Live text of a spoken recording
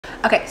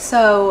Okay,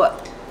 so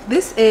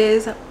this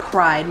is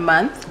Pride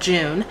Month,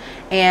 June,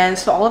 and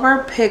so all of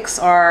our picks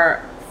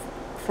are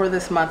for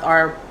this month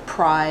are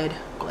Pride,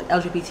 like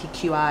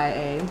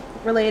LGBTQIA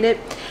related,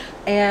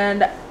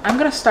 and I'm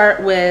gonna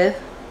start with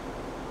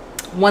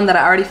one that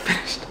I already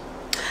finished.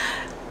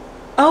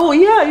 Oh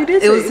yeah, you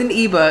did. It was an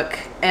ebook,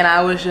 and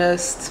I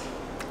just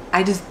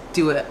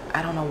do it.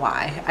 I don't know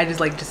why. I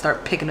just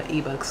start picking up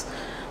ebooks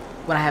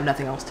when I have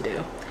nothing else to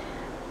do.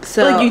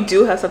 So like you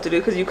do have stuff to do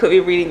because you could be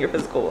reading your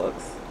physical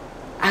books.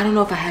 I don't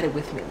know if I had it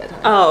with me at that time.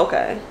 Oh,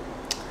 okay.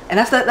 And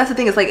that's the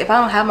thing. It's like if I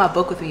don't have my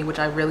book with me, which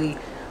I really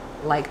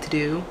like to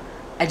do,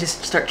 I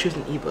just start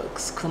choosing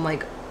ebooks because I'm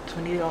like, do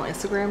I need it on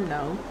Instagram?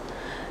 No.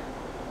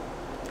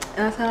 And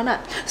that's how I'm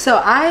not.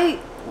 So I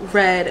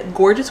read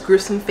Gorgeous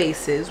Gruesome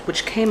Faces,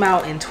 which came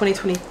out in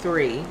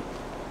 2023.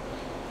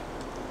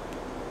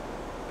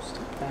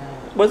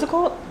 What's it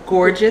called?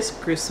 Gorgeous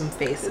Gruesome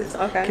Faces.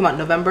 Okay. Came out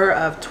November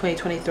of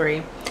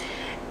 2023.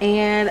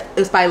 And it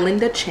was by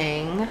Linda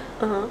Cheng.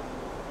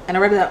 And I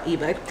read it on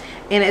ebook.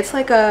 And it's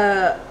like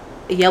a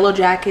Yellow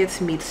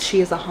Jackets meets She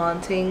Is a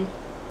Haunting.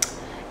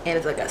 And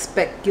it's like a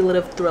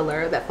speculative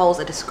thriller that follows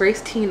a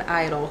disgraced teen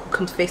idol who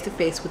comes face to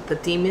face with the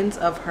demons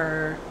of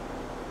her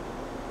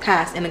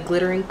past in a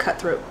glittering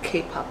cutthroat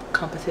K-pop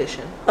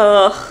competition.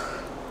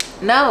 Ugh.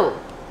 No.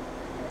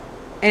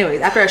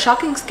 Anyways, after a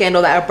shocking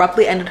scandal that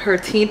abruptly ended her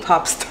teen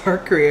pop star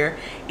career,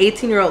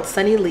 18-year-old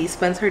Sunny Lee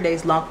spends her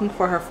days longing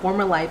for her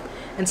former life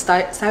and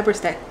cyber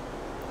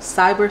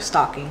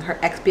stalking her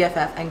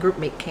ex-BFF and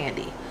groupmate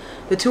Candy.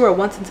 The two were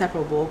once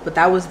inseparable, but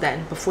that was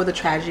then, before the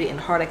tragedy and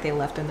heartache they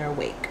left in their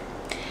wake.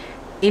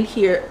 In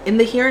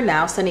the here and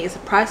now, Sunny is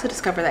surprised to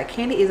discover that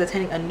Candy is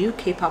attending a new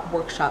K-pop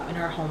workshop in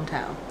her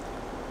hometown.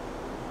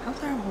 How's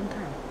that her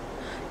hometown?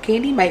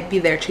 Candy might be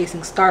there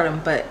chasing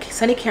stardom, but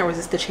Sunny can't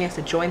resist the chance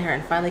to join her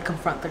and finally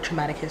confront their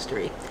traumatic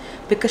history.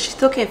 Because she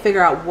still can't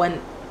figure out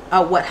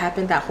what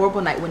happened that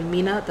horrible night when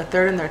Mina, the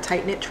third in their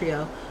tight-knit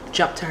trio,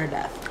 jumped to her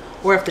death.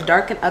 Or if the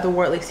dark and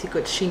otherworldly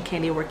secrets she and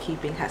Candy were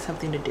keeping had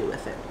something to do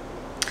with it.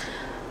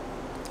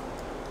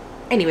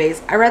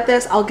 Anyways, I read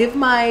this. I'll give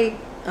my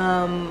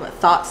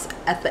thoughts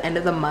at the end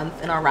of the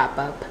month in our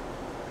wrap-up.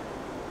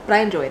 But I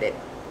enjoyed it.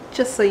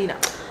 Just so you know.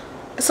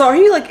 So are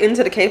you like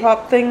into the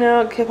K-pop thing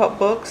now? K-pop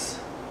books?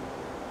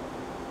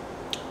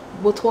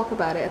 We'll talk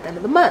about it at the end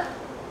of the month.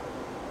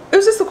 It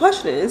was just a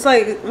question. It's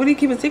like, what are you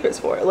keeping secrets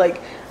for? Like,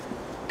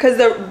 because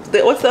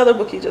what's the other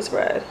book you just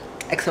read?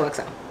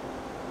 XOXO.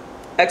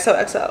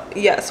 XOXO.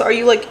 Yeah. So are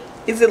you like,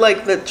 is it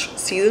like the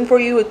season for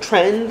you? A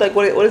trend? Like,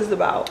 what is it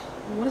about?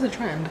 What is a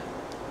trend?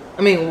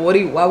 I mean,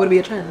 why would it be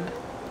a trend?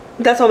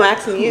 That's what I'm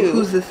asking you.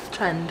 Who's this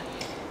trend?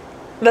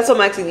 That's what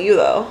I'm asking you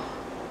though.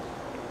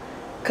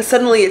 Because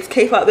suddenly it's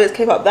K-pop this,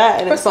 K-pop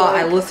that. And First of all,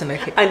 like, I listen to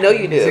K-pop. I know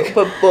you do,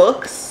 but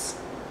books.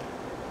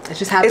 It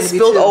just happens to be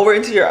spilled over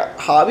into your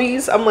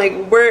hobbies. I'm like,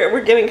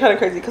 we're getting kind of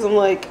crazy because I'm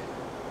like,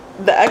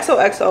 the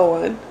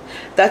XOXO one,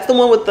 that's the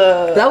one with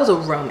the. That was a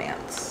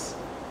romance.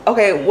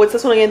 Okay, what's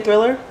this one again?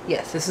 Thriller?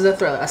 Yes, this is a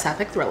thriller, a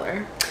sapphic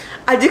thriller.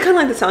 I did kind of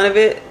like the sound of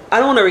it. I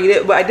don't want to read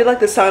it, but I did like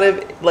the sound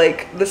of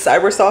like the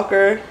cyber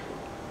stalker,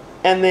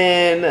 and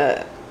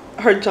then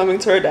her jumping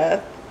to her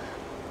death.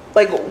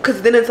 Like,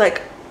 because then it's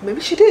like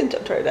maybe she didn't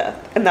jump to her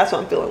death, and that's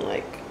what I'm feeling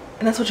like.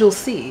 And that's what you'll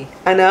see.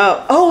 I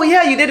know. Oh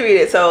yeah, you did read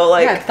it. So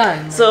like, yeah, it's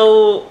done.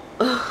 So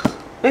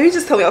maybe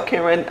just tell me off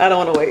camera. I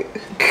don't want to wait.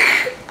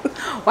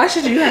 Why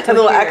should you have to? And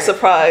then we'll act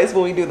surprised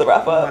when we do the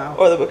wrap up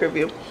or the book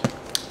review.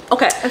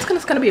 Okay,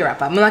 it's gonna be a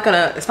wrap up.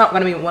 It's not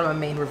gonna be one of my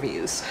main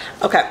reviews.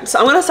 Okay, so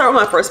I'm gonna start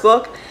with my first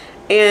book,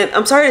 and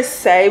I'm sorry to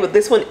say, but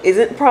this one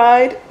isn't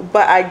Pride,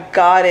 but I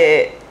got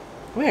it.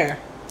 Where?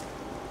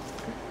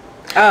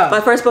 Oh, my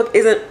first book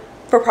isn't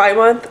for Pride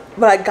Month,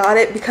 but I got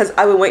it because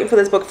I've been waiting for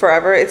this book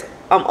forever.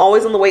 I'm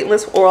always on the wait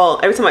list, or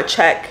every time I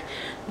check,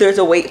 there's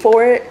a wait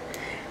for it,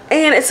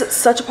 and it's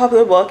such a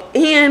popular book,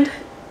 and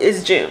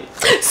it's June,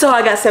 so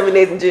I got 7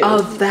 days in June.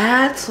 Oh,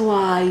 that's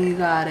why you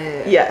got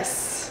it.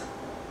 Yes.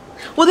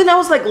 Well, then I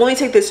was like, let me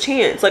take this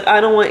chance. Like,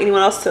 I don't want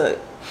anyone else to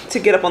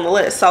get up on the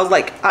list. So I was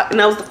like, and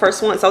that was the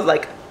first one. So I was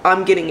like,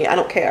 I'm getting it. I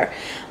don't care.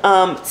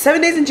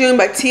 7 Days in June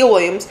by Tia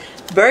Williams.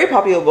 Very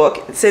popular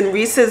book. It's in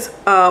Reese's,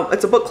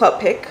 it's a book club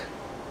pick.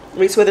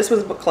 Reese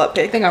Witherspoon's book club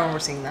pick. I think I remember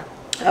seeing that.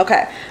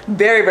 Okay.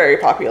 Very, very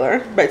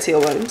popular by Tia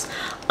Williams.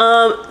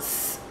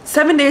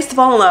 7 Days to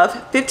Fall in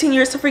Love, 15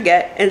 Years to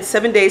Forget, and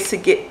 7 Days to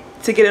get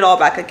it all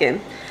back again.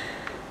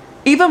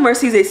 Eva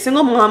Mercy is a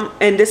single mom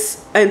and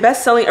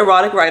best-selling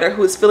erotic writer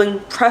who is feeling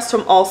pressed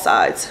from all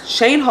sides.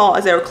 Shane Hall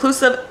is a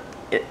reclusive,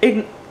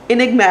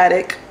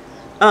 enigmatic,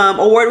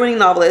 award-winning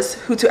novelist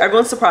who, to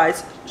everyone's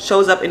surprise,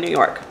 shows up in New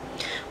York.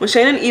 When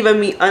Shane and Eva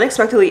meet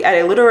unexpectedly at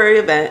a literary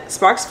event,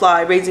 sparks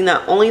fly, raising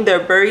not only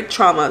their buried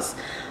traumas,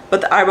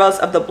 but the eyebrows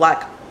of the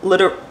black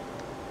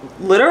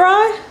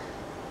literati?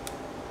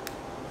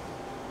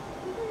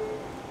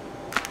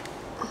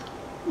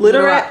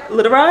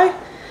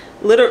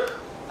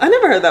 I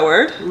never heard that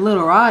word.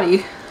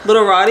 Literati.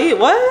 Literati?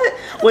 What?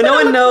 What no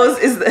one knows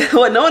is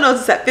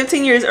that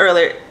 15 years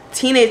earlier,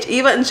 teenage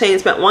Eva and Shane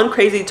spent one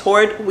crazy,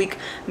 torrid week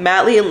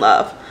madly in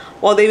love.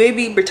 While they may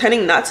be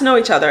pretending not to know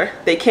each other,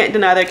 they can't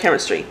deny their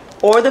chemistry,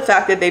 or the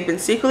fact that they've been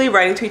secretly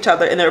writing to each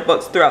other in their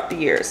books throughout the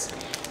years.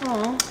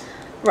 Aww.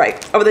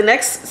 Right. Over the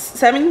next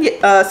 7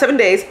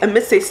 days,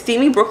 amidst a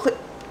steamy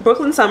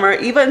Brooklyn summer,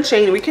 Eva and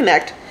Shane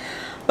reconnect,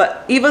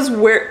 but Eva's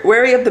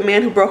wary of the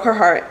man who broke her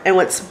heart and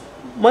wants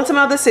him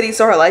out of the city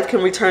so her life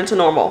can return to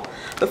normal.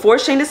 Before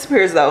Shane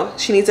disappears, though,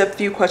 she needs a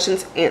few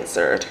questions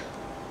answered.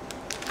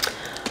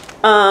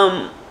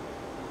 I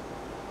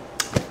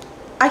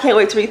can't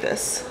wait to read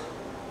this.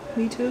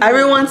 Me too.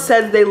 Everyone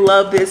says they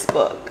love this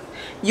book.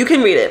 You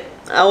can read it.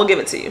 I will give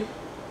it to you.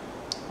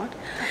 What?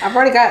 I've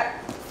already got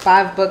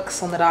 5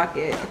 books on the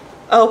docket.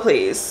 Oh,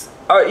 please.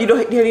 Do you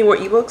have any more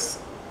ebooks?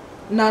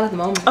 Not at the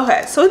moment.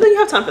 Okay, so then you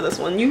have time for this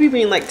one. You'll be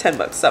reading like 10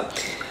 books.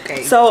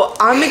 Okay. So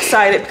I'm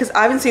excited because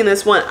I haven't seen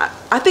this one.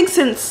 I think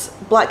since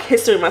Black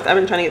History Month, I've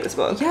been trying to get this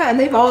book. Yeah, and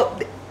they've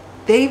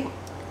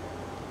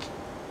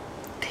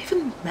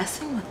been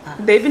messing with us.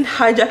 They've been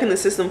hijacking the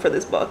system for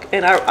this book,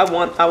 and I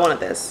wanted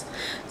this.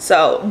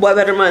 So what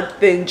better month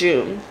than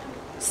June?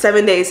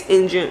 7 days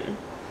in June.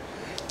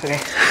 Okay.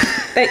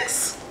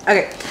 Thanks.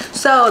 Okay,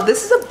 so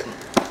this is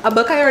a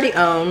book I already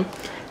own,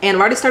 and I've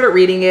already started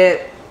reading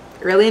it.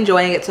 Really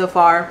enjoying it so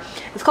far.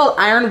 It's called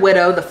Iron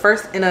Widow, the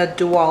first in a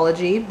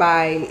duology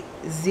by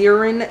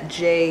Xiran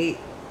J.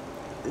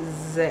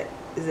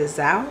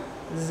 Zhao?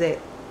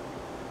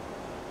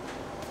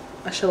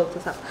 I should look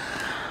this up.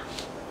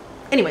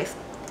 Anyways,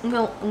 I'm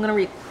gonna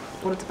read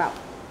what it's about.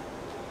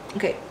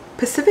 Okay,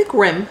 Pacific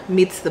Rim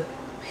meets The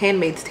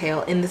Handmaid's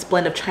Tale in this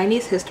blend of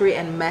Chinese history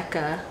and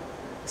mecha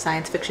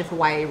science fiction for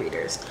YA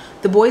readers.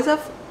 The boys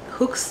of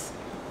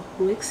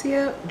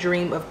Huixia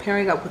dream of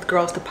pairing up with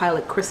girls to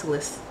pilot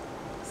chrysalises,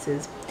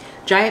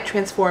 giant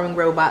transforming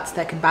robots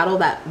that can battle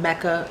the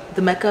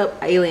mecha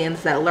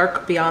aliens that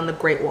lurk beyond the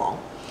Great Wall.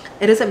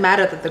 It doesn't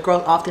matter that the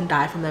girls often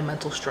die from their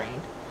mental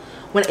strain.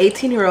 When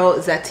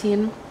 18-year-old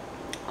Zetian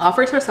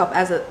offers herself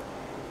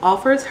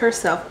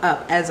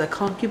up as a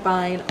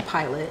concubine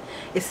pilot,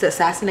 it's to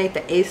assassinate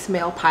the ace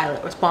male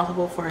pilot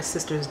responsible for her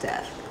sister's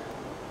death.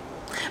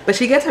 But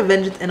she gets her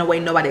vengeance in a way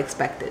nobody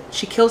expected.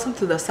 She kills him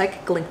through the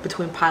psychic link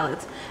between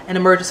pilots and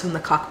emerges from the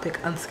cockpit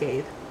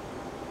unscathed.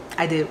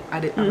 I read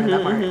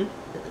that part.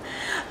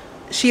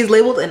 She is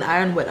labeled an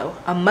Iron Widow,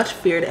 a much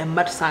feared and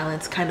much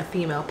silenced kind of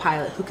female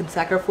pilot who can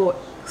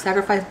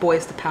sacrifice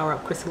boys to power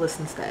up Chrysalis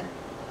instead.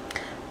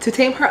 To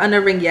tame her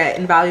unnerving yet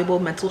invaluable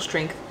mental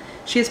strength,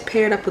 she is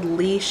paired up with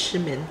Li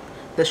Shimin,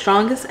 the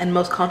strongest and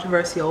most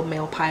controversial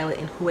male pilot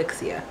in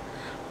Huixia.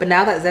 But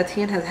now that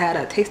Zetian has had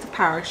a taste of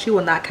power, she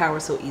will not cower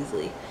so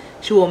easily.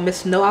 She will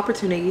miss no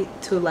opportunity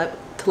to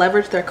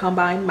leverage their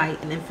combined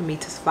might and infamy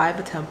to survive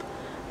attempt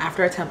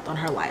after attempt on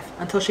her life,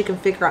 until she can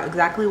figure out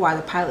exactly why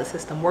the pilot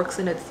system works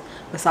in its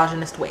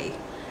misogynist way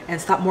and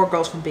stop more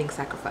girls from being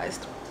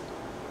sacrificed.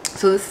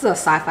 So this is a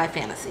sci-fi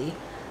fantasy,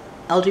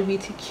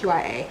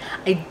 LGBTQIA.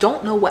 I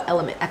don't know what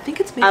element. I think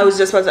it's maybe, I was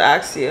just about to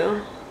ask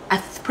you.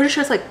 I'm pretty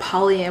sure it's like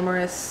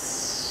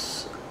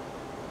polyamorous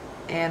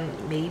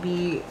and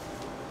maybe,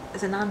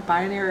 is it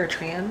non-binary or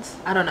trans?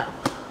 I don't know.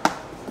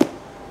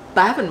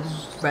 But I haven't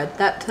read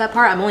that to that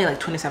part. I'm only like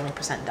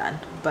 27% done,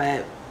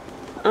 but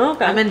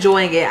okay. I'm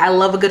enjoying it. I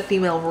love a good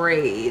female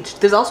rage.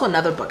 There's also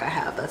another book I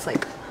have that's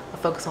like a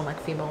focus on like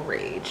female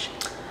rage.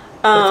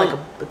 But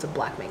it's a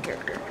black main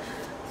character.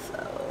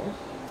 So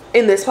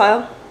in this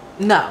pile?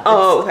 No.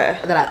 Oh, okay.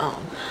 That I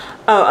own.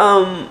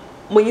 Oh,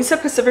 when you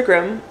said Pacific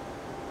Rim,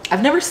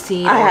 I've never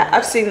seen.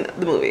 I've seen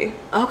the movie.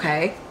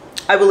 Okay.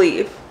 I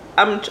believe.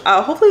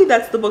 Hopefully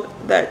that's the book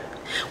that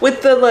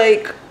with the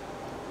like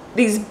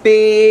these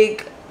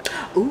big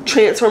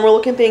transformer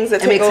looking things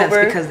that take over. It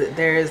makes sense because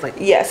there is like,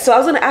 yes. So I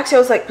was gonna ask you, I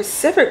was like,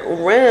 Pacific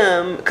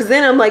Rim, because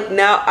then I'm like,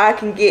 now I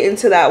can get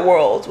into that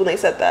world. When they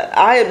said that,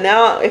 I am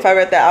now, if I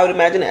read that, I would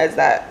imagine it as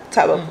that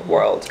type of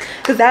world,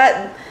 because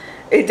that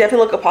it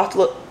definitely look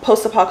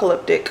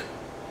post-apocalyptic.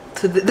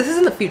 So this is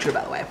in the future,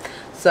 by the way.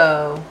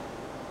 So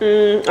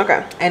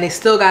okay. And they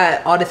still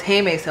got all this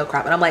Handmaid's Tale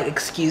crap, and I'm like,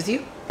 excuse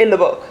you? In the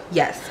book?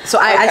 Yes. So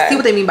I see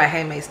what they mean by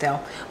Handmaid's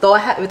Tale, though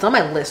it's on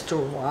my list to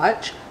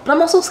watch, but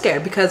I'm also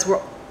scared because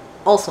we're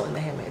also in the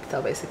Handmaid's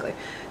Tale basically,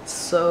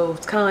 so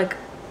it's kind of like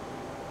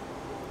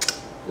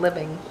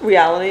living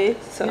reality.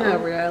 So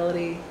yeah,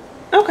 reality.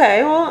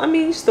 Okay, well, I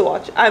mean, you still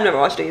watch it. I've never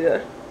watched it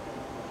either.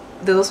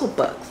 There's also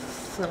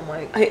books, and I'm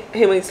like,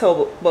 Handmaid's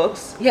Tale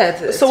books.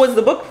 Yeah. So was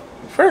the book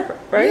forever,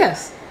 right?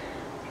 Yes.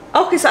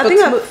 Okay, so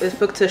it's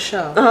book to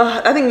show.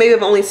 I think maybe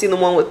I've only seen the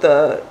one with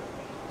the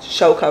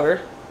show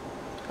cover.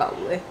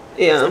 Probably.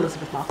 Yeah. It's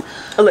Elizabeth Moss.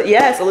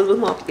 Yes, Elizabeth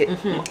Moss.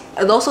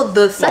 And also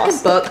the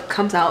second book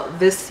comes out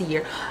this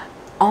year.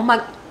 Oh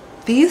my,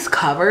 these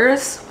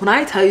covers, when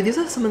I tell you, these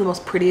are some of the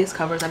most prettiest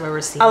covers I've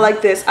ever seen. I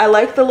like this. I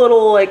like the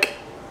little, like,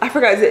 I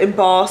forgot, is it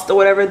embossed or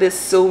whatever, this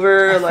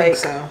silver, I think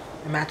so.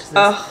 It matches this.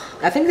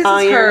 I think this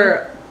iron. Is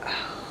her,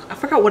 I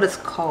forgot what it's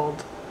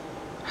called.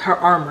 Her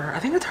armor. I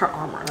think it's her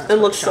armor. It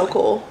looks so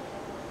cool.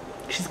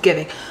 She's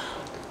giving.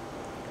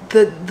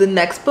 The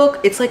next book,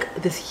 it's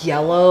like this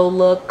yellow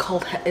look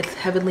called it's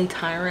Heavenly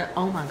Tyrant.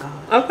 Oh my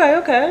god.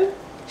 Okay.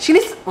 She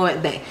needs. Oh,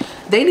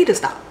 they need to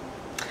stop.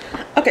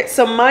 Okay,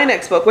 so my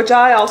next book, which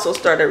I also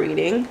started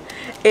reading,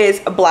 is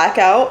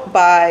Blackout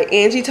by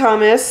Angie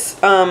Thomas,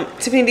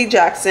 Tiffany D.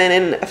 Jackson,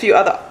 and a few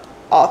other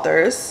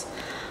authors.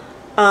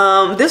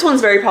 This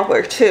one's very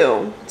popular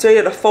too. It's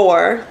rated a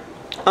 4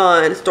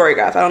 on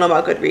Storygraph. I don't know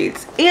about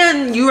Goodreads.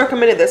 And you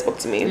recommended this book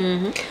to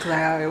me. Because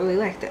I really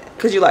liked it.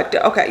 Because you liked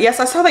it. Okay.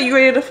 Yes, I saw that you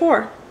rated a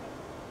 4.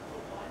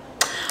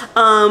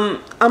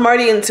 I'm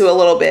already into a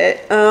little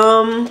bit.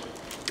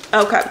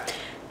 Okay.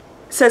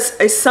 It says,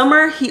 a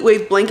summer heat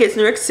wave blankets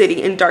New York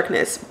City in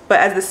darkness, but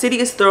as the city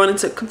is thrown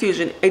into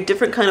confusion, a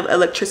different kind of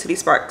electricity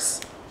sparks.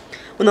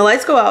 When the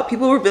lights go out,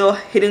 people reveal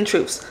hidden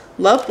truths.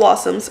 Love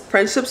blossoms,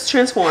 friendships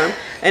transform,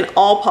 and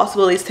all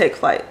possibilities take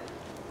flight.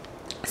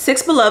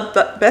 6 beloved,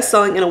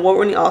 best-selling, and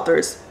award-winning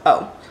authors.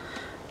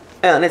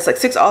 And it's like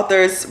 6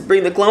 authors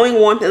bring the glowing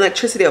warmth and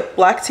electricity of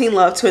Black teen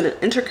love to an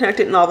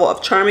interconnected novel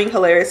of charming,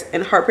 hilarious,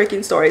 and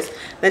heartbreaking stories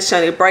that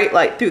shine a bright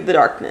light through the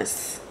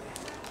darkness.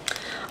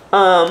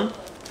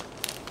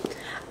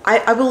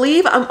 I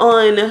believe I'm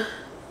on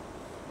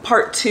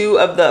part 2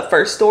 of the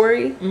first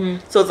story.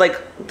 So it's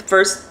like the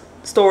first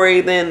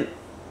story, then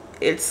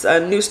it's a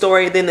new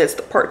story, then it's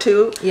the part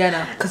 2. Yeah,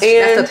 no, because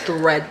that's the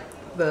thread,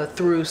 the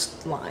through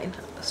line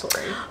of the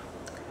story.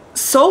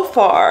 So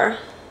far,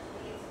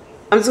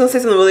 I'm just gonna say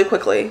something really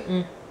quickly.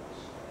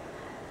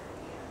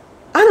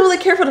 I don't really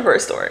care for the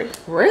first story.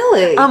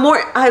 Really?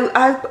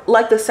 I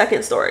like the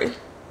second story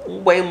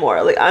way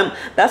more. Like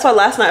that's why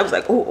last night I was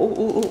like,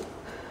 ooh.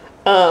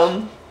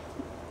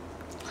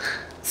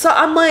 So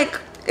I'm like,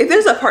 if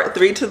there's a part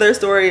 3 to their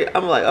story,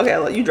 I'm like, okay,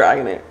 well, you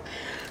dragging it.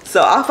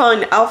 So I'll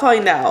find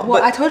out.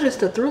 Well, but I told you it's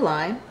the through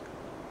line.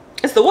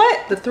 It's the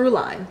what? The through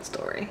line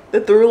story.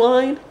 The through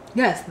line?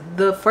 Yes,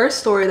 the first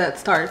story that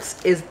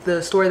starts is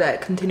the story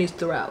that continues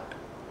throughout.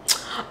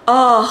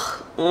 I'm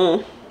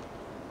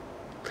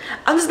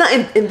just not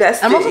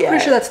invested. I'm also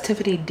pretty sure that's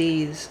Tiffany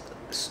D's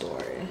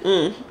story.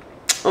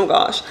 Oh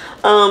gosh.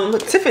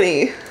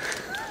 Tiffany.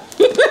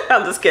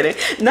 I'm just kidding.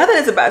 Not that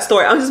it's a bad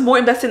story. I'm just more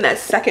invested in that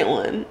second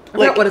one.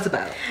 Like, what it's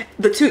about.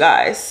 The 2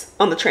 guys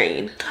on the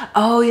train.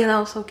 Oh yeah, that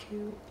was so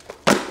cute.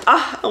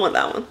 I want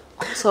that one.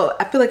 So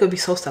I feel like it would be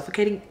so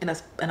suffocating in a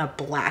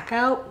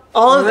blackout.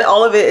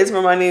 All of it is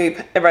reminding me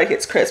Everybody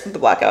Gets Crisp with the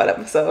Blackout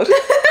episode.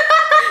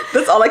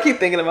 That's all I keep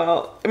thinking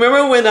about.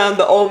 Remember when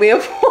the old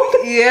man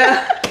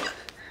Yeah.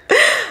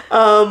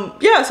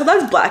 Yeah, so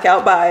that's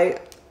Blackout by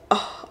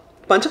a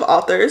bunch of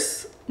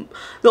authors.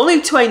 The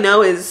only 2 I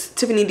know is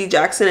Tiffany D.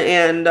 Jackson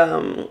and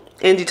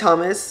Angie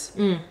Thomas.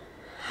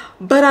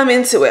 But I'm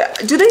into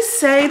it. Do they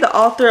say the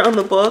author on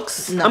the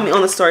books? No. I mean,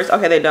 on the stories.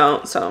 Okay, they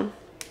don't. So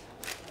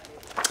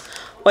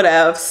what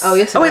else? Oh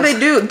yes. Oh wait, they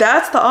do.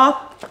 That's the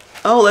author.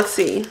 Oh, let's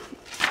see.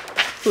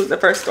 Who's the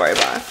first story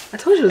by? I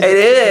told you. It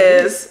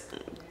is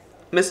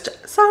Miss.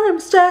 Sorry,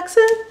 Miss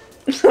Jackson.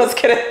 I was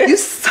kidding. You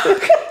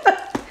suck.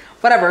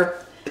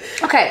 Whatever.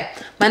 Okay,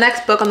 my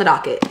next book on the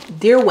docket,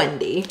 Dear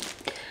Wendy,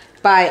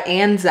 by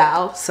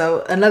Zhao.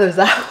 So another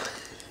Zhao.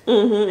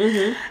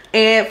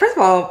 And first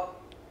of all,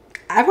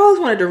 I've always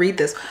wanted to read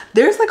this.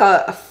 There's like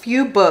a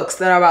few books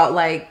that are about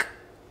like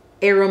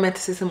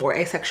aromanticism or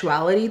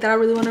asexuality that I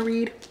really want to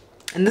read.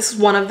 And this is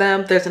one of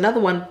them. There's another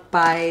one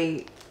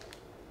by,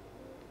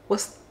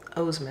 what's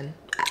Oseman?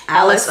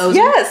 Alice Oseman.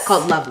 Yes.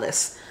 Called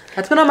Loveless.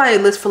 That's been on my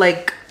list for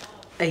like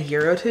a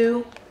year or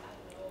 2.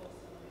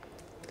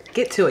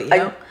 Get to it, you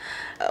know?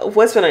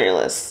 What's been on your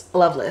list?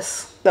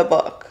 Loveless. The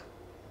book.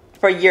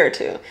 For a year or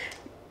 2.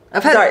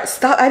 I've Sorry,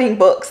 stop adding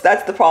books.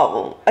 That's the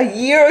problem. A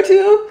year or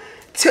 2?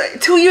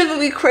 2 years would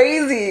be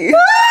crazy.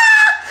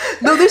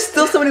 No, there's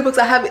still so many books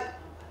I haven't,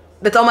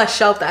 that's on my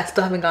shelf that I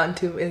still haven't gotten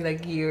to in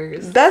like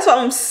years. That's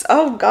what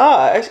oh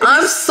gosh.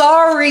 I'm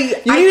sorry.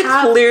 You need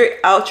to clear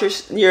out your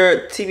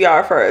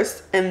TBR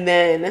first, and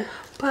then.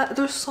 But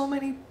there's so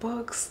many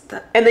books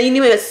that. And then you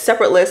need a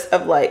separate list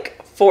of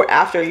like for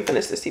after you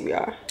finish this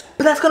TBR.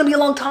 But that's gonna be a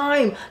long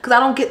time because I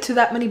don't get to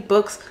that many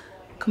books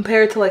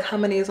compared to like how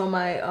many is on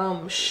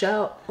my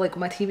shelf, like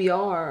my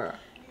TBR.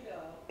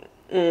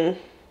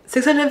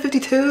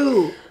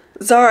 652.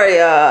 Sorry.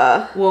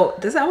 Well,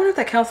 I wonder if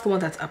that counts the one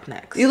that's up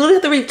next. You literally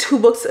have to read 2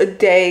 books a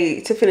day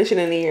to finish it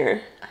in a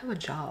year. I have a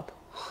job.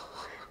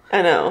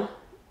 I know.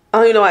 I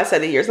don't even know why I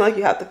said a year. It's not like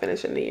you have to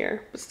finish it in a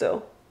year, but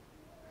still.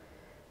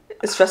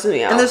 It stresses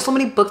me out. And there's so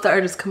many books that are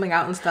just coming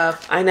out and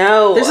stuff. I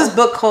know. There's this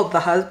book called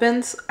The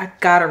Husbands. I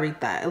gotta read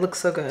that. It looks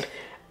so good.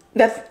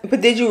 But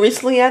did you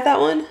recently add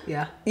that one?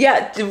 Yeah.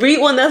 Yeah,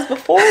 read one that's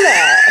before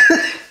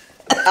that.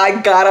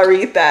 I gotta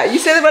read that. You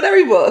say that about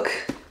every book.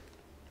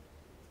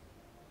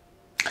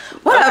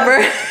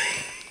 Whatever.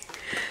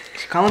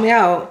 She's calling me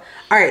out.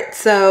 All right,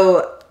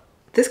 so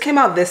this came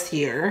out this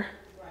year.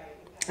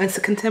 It's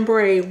a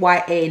contemporary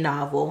YA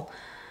novel.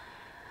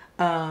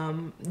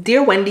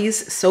 Dear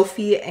Wendy's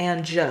Sophie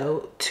and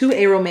Joe, 2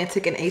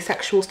 aromantic and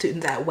asexual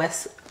students at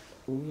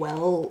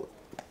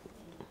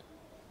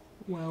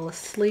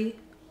Wellesley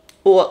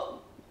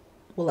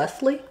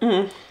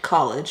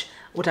College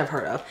which I've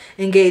heard of,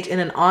 engage in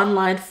an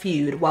online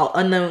feud while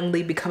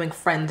unknowingly becoming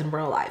friends in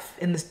real life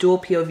in this dual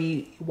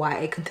POV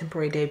YA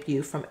contemporary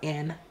debut from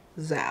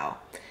Zhao.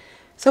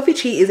 Sophie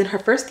Chi is in her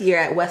first year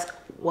at West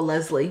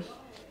Wellesley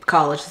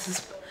College. This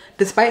is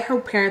despite her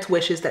parents'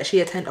 wishes that she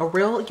attend a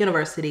real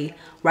university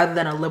rather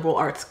than a liberal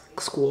arts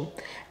school,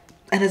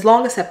 and has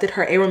long accepted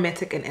her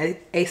aromantic and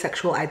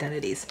asexual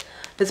identities.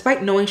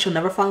 Despite knowing she'll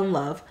never fall in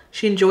love,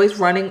 she enjoys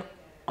running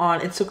on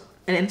an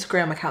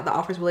Instagram account that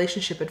offers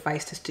relationship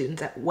advice to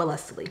students at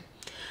Wellesley.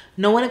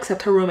 No one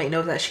except her roommate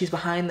knows that she's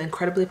behind the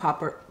incredibly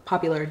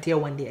popular Dear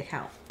Wendy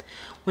account.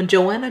 When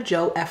Joanna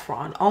Jo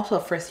Efron, also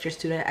a first-year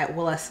student at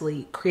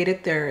Wellesley,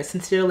 created their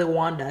Sincerely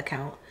Wanda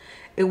account,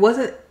 it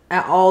wasn't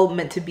at all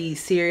meant to be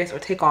serious or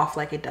take off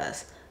like it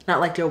does.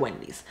 Not like Dear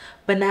Wendy's.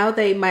 But now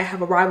they might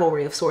have a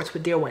rivalry of sorts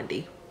with Dear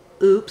Wendy.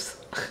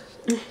 Oops.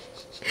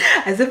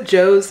 As if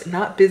Joe's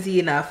not busy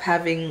enough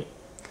having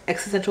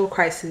existential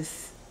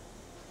crises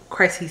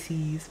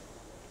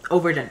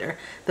over gender,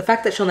 the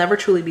fact that she'll never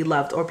truly be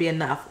loved or be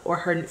enough, or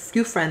her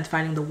few friends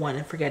finding the one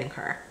and forgetting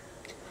her.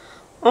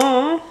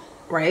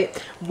 Right?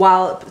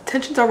 While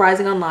tensions are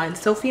rising online,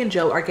 Sophie and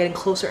Joe are getting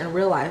closer in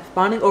real life,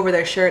 bonding over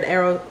their shared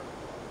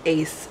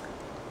ace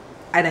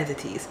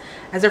identities.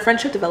 As their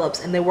friendship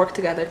develops and they work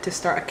together to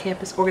start a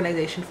campus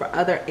organization for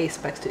other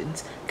aspec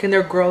students, can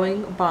their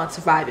growing bond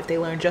survive if they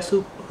learn just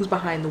who's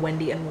behind the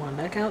Wendy and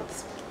Wanda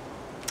accounts?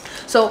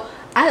 So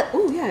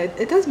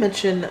it does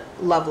mention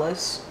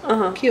Loveless.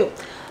 Cute.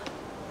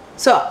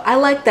 So I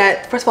like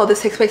that. First of all,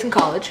 this takes place in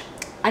college.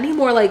 I need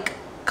more like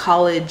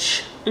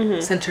college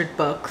centered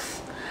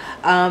books.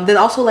 Then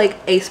also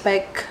like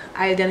aspec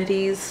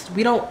identities.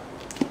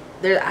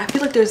 I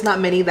feel like there's not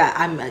many that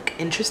I'm like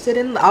interested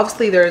in.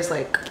 Obviously there's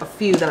like a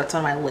few that's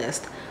on my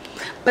list,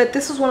 but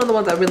this is one of the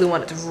ones I really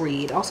wanted to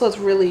read. Also, I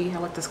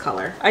like this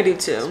color. I do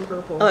too. It's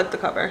purple. I like the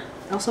cover.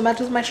 It also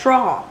matches my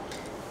straw.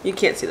 You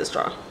can't see the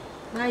straw.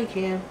 Now you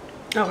can.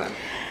 Okay.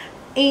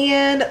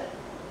 And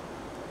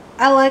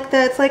I like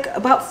that it's like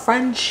about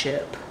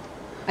friendship.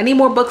 I need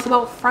more books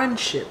about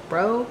friendship,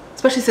 bro.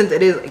 Especially since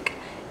it is like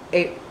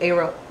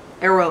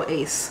arrow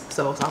ace,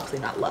 so it's obviously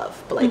not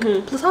love, but like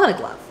platonic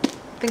love.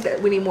 I think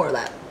that we need more of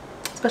that,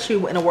 especially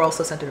in a world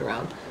so centered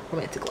around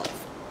romantic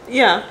love.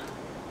 Yeah,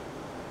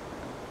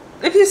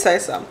 if you say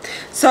so.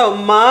 So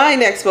my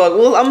next book,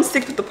 well, I'm gonna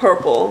stick with the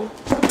purple,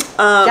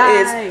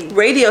 is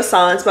Radio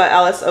Silence by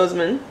Alice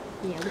Oseman.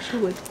 Yeah, I wish you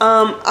would.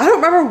 I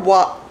don't remember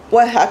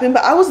what happened,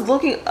 but I was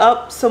looking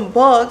up some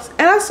books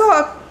and I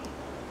saw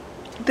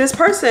this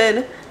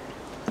person,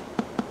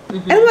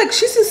 and I'm like,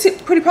 she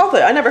seems pretty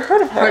popular. I never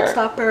heard of her.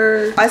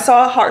 Heartstopper. I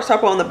saw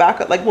Heartstopper on the back,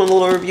 like one of the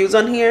little reviews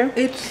on here.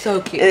 It's so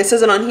cute. And it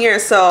says it on here,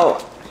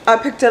 so I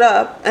picked it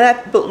up. And I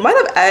might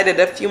have added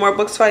a few more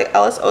books by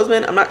Alice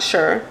Oseman. I'm not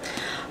sure.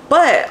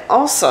 But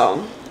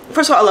also,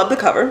 first of all, I love the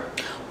cover.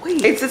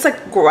 Wait. It's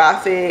like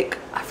graphic.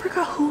 I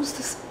forgot who's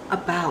this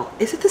about.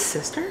 Is it the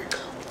sister?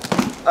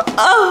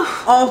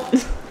 Ow,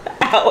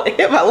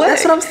 hit my leg.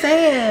 That's what I'm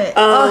saying.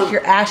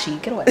 You're ashy.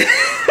 Get away.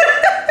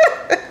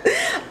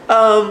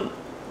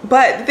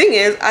 But the thing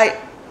is, I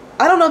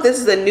don't know if this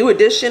is a new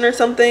edition or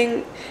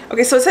something.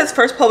 Okay, so it says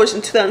first published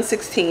in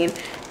 2016,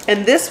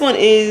 and this one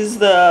is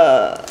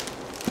the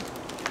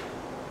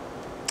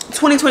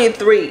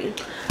 2023.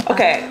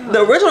 Okay,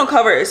 the original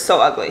cover is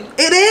so ugly.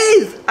 It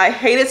is. I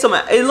hate it so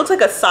much. It looks like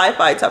a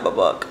sci-fi type of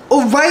book.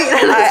 Oh, right.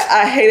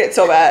 I hate it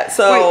so bad.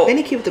 So wait, they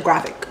need to keep it the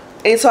graphic.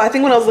 And so I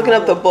think when I was looking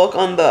up the book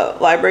on the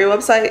library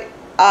website,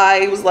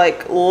 I was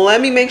like,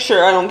 let me make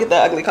sure I don't get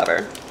that ugly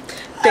cover.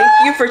 Thank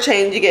you for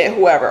changing it,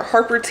 whoever.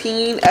 Harper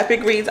Teen,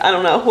 Epic Reads, I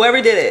don't know.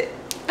 Whoever did it.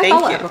 Thank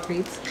you. Epic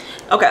Reads.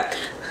 Okay.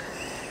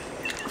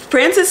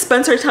 Frances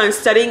spends her time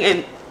studying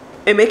and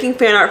making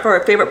fan art for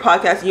her favorite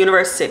podcast,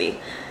 Universe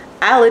City.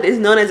 Aled is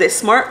known as a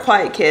smart,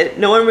 quiet kid.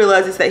 No one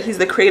realizes that he's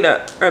the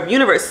creator of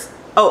Universe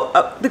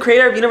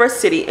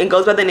City and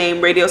goes by the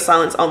name Radio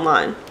Silence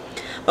online.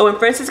 But when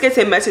Frances gets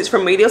a message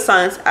from Radio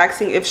Silence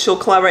asking if she'll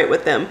collaborate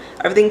with them,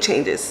 everything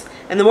changes.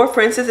 And the more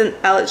Frances and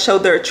Aled show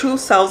their true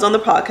selves on the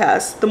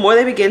podcast, the more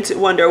they begin to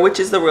wonder which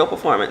is the real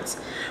performance.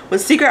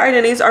 When secret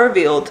identities are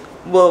revealed,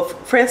 will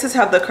Frances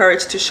have the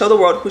courage to show the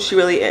world who she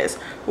really is?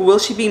 Or will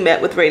she be met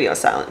with radio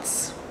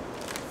silence?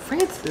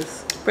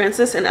 Frances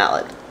and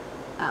Aled.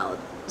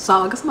 So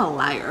I guess I'm a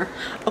liar.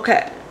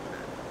 Okay.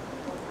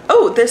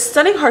 Oh, this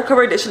stunning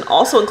hardcover edition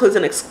also includes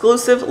an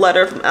exclusive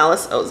letter from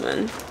Alice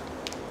Oseman.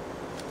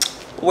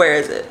 Where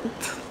is it?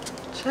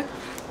 Check.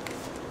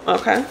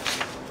 Okay.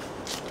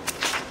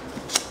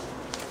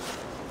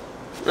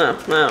 No,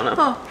 I don't know.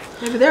 Oh,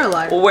 maybe they're a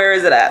liar. Where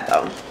is it at,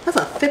 though? That's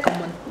a thick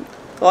one.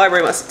 The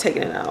library must have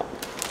taken it out.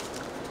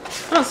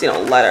 I don't see no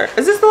letter.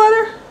 Is this the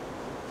letter?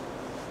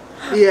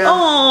 Yeah.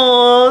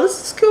 Oh, this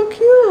is so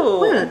cute.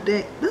 What a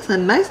day. That's a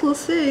nice little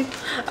sig.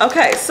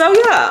 Okay, so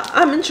yeah,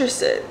 I'm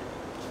interested.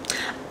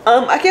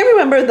 I can't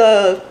remember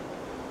the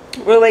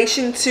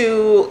relation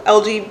to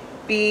LGBTQI.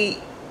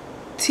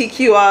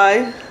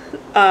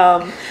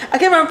 I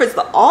can't remember if it's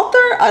the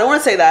author. I don't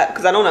want to say that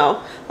because I don't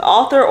know. The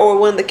author or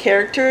one of the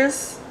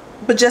characters.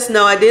 But just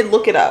know I did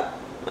look it up.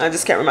 I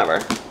just can't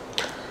remember.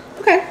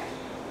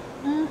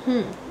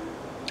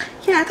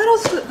 Yeah, I thought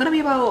it was gonna be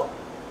about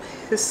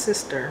his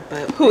sister,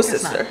 but whose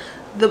sister?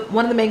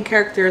 One of the main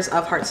characters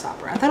of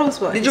Heartstopper. I thought it was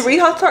what. Did you read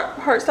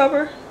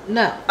Heartstopper?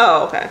 No.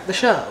 Oh, okay. The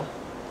show.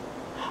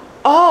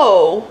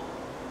 Oh.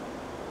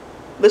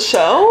 The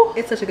show?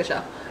 It's such a good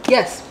show.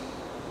 Yes.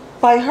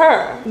 By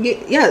her? Yeah,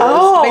 it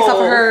was based off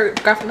of her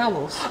graphic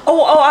novels.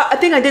 I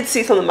think I did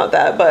see something about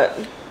that, but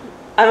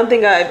I don't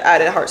think I've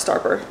added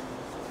Heartstopper.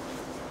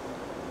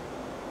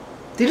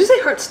 Did you say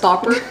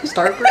Heartstopper?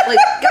 Starper? Like,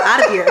 get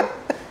out of here.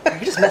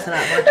 You're just messing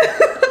up, aren't you?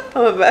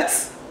 I'm a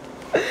mess.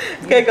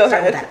 Okay, go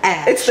ahead.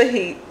 It's the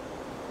heat.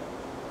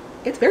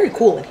 It's very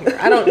cool in here.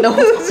 I don't know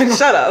what's going on.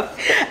 Shut up.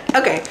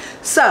 Okay,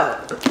 so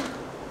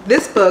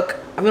this book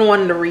I've been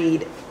wanting to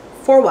read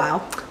for a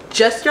while.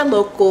 Just Your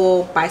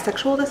Local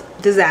Bisexual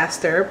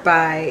Disaster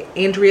by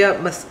Andrea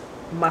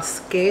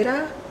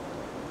Masqueda.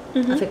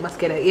 I think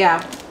Masqueda,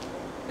 yeah.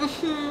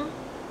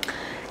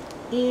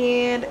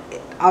 And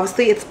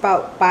obviously it's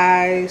about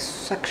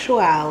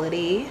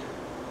bisexuality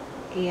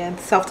and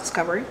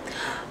self-discovery.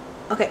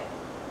 Okay,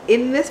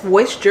 in this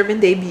voice-driven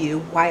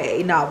debut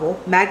YA novel,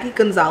 Maggie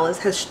Gonzalez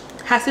has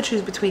to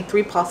choose between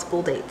 3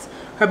 possible dates: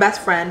 her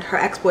best friend, her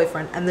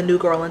ex-boyfriend, and the new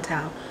girl in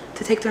town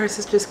to take to her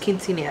sister's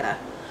quinceañera.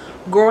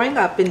 Growing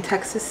up in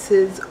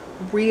Texas's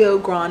Rio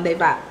Grande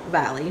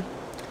Valley,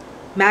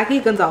 Maggie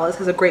Gonzalez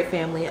has a great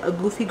family, a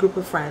goofy group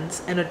of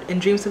friends, and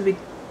dreams of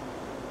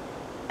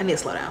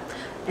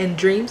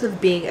dreams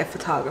of being a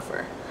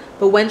photographer.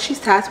 But when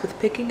she's tasked with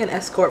picking an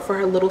escort for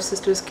her little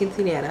sister's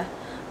quinceañera,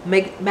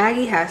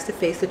 Maggie has to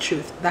face the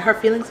truth that her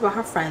feelings about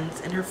her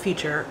friends and her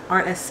future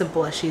aren't as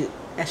simple as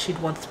she'd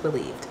once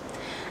believed.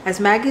 As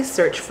Maggie's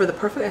search for the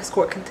perfect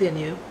escort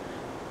continues,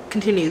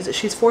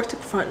 she's forced to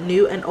confront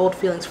new and old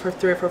feelings for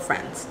 3 of her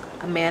friends: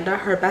 Amanda,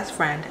 her best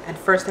friend and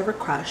first ever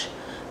crush;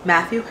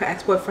 Matthew, her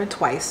ex-boyfriend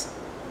twice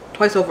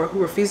over, who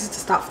refuses to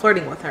stop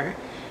flirting with her;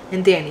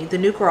 and Danny, the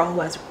new girl who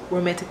has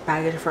romantic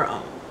baggage of her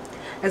own.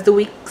 As the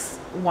weeks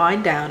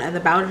wind down and the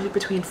boundaries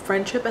between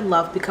friendship and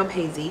love become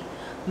hazy,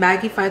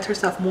 Maggie finds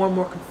herself more and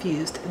more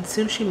confused, and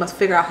soon she must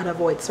figure out how to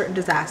avoid certain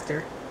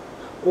disaster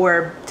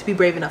or to be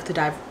brave enough to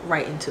dive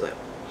right into it.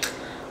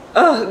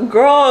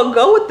 Girl,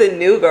 go with the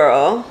new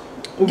girl.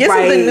 Get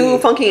something new,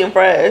 funky, and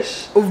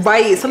fresh.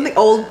 Right, something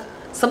old,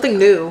 something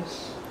new.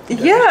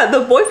 Yeah, the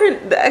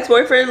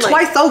ex-boyfriend, like,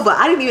 twice over.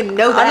 I didn't even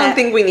know that. I don't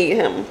think we need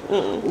him.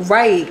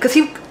 Right, because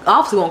he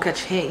obviously won't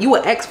catch him. You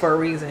an ex for a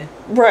reason.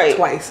 Right.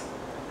 Twice.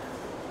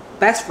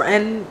 Best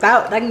friend,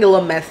 that can get a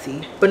little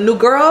messy. But new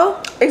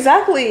girl?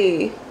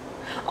 Exactly.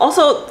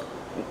 Also,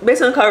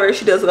 based on the cover,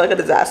 she does look like a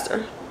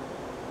disaster.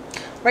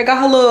 Right,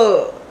 got her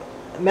little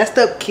messed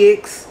up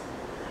kicks.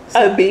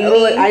 A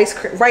beanie. Ice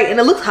cream. Right, and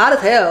it looks hot as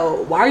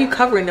hell. Why are you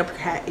covering up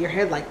your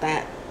head like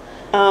that?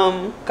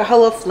 Got her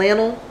little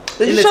flannel.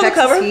 Did you show the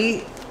cover?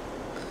 Heat.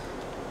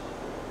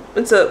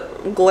 It's a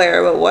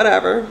glare, but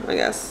whatever, I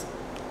guess.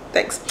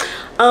 Thanks.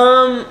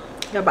 Yeah,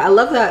 but I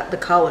love the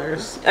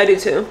colors. I do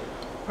too.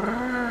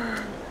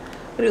 I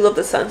do love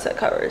the sunset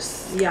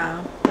covers.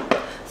 Yeah.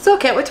 So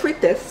can't wait to read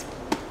this.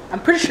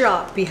 I'm pretty sure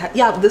I'll be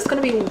this is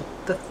gonna be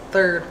the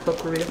 3rd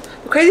book review.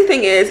 The crazy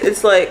thing is,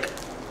 it's like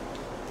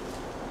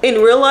in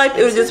real life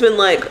it would just been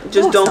like,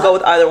 just don't go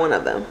with either one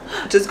of them.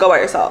 Just go by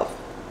yourself.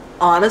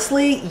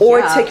 Honestly,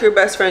 or take your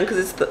best friend,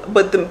 because it's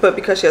but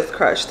because she has a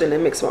crush, then it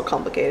makes it more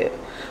complicated.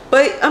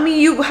 But I mean,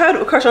 you had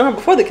a crush on her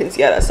before the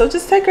quinceañera, so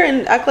just take her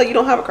and act like you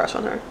don't have a crush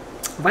on her.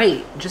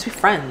 Right, just be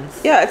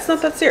friends. Yeah, it's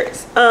not that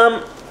serious.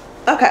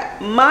 Okay,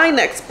 my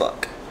next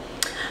book,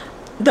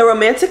 The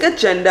Romantic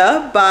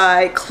Agenda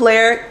by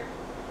Kann.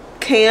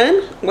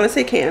 I'm gonna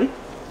say Kann.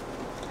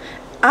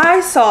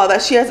 I saw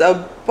that she has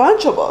a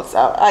bunch of books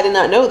out. I did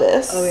not know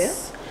this. Oh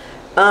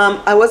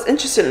yeah. I was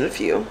interested in a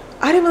few.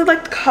 I didn't really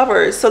like the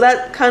covers, so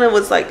that kind of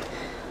was like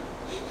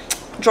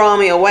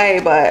drawing me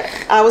away, but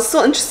I was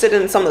still interested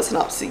in some of the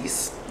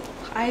synopses.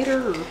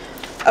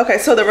 Okay,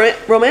 so The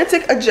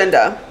Romantic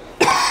Agenda.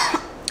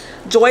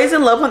 Joy is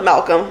in love with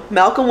Malcolm.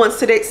 Malcolm wants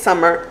to date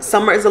Summer.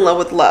 Summer is in love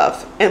with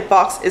Love. And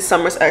Fox is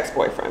Summer's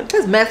ex-boyfriend.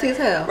 That's messy as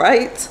hell.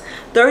 Right?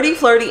 30,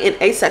 flirty,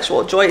 and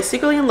asexual, Joy is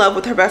secretly in love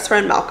with her best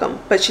friend Malcolm,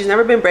 but she's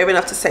never been brave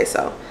enough to say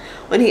so.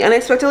 When he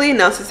unexpectedly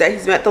announces that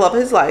he's met the love of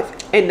his life,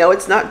 and no,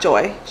 it's not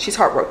Joy, she's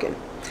heartbroken.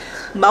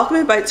 Malcolm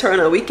invites her on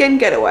a weekend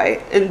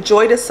getaway, and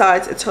Joy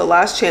decides it's her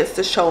last chance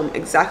to show him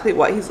exactly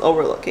what he's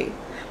overlooking.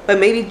 But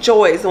maybe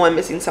Joy is the one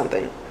missing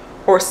something,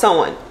 or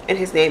someone, and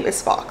his name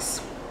is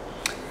Fox.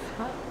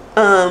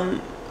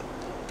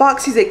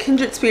 Fox sees a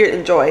kindred spirit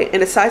in Joy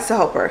and decides to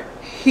help her.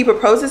 He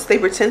proposes they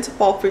pretend to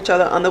fall for each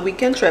other on the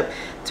weekend trip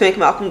to make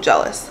Malcolm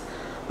jealous.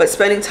 But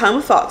spending time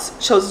with Fox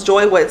shows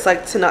Joy what it's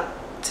like to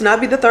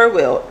not be the third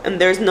wheel, and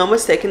there's no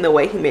mistaking the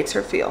way he makes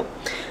her feel.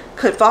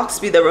 Could Fox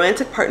be the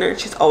romantic partner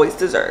she's always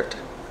deserved?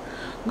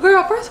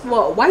 Girl, first of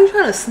all, why are you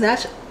trying to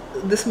snatch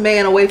this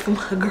man away from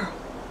a girl?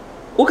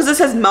 Well, because it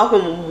says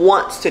Malcolm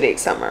wants to date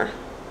Summer.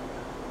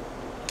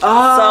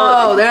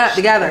 Oh, so, they're not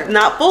together.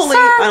 Not fully.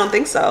 Sir. I don't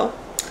think so.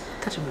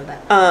 Touch him with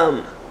that.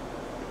 I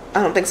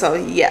don't think so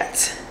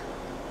yet.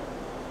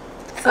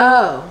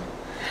 Oh.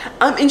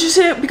 I'm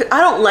interested because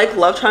I don't like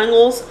love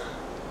triangles.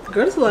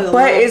 Girls like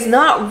but it's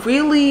not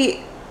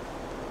really.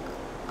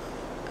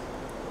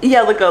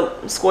 Yeah, like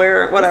a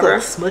square, whatever.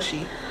 It's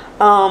smushy.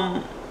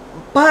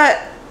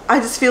 But I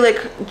just feel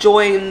like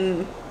Joy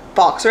and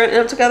Fox are ending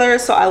up together,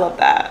 so I love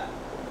that.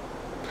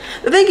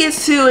 The thing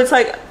is too, it's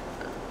like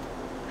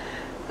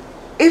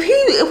if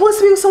he wants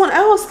to be with someone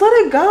else, let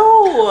it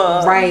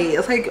go. Right.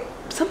 It's like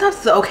sometimes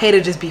it's okay to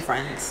just be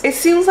friends. It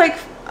seems like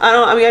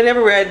I mean I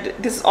never read,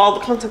 this is all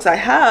the context I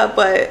have,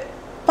 but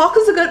Fox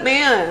is a good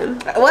man.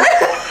 What?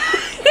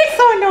 He's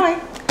so annoying.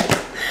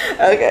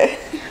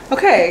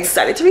 Okay.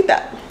 Excited to read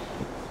that.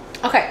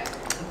 Okay.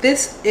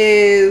 This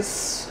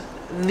is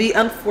The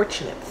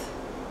Unfortunate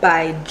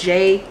by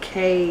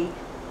J.K.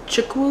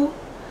 Chukwu.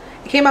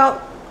 It came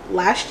out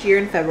last year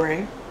in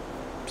February.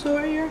 So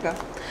a year ago.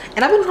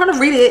 And I've been trying to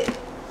read it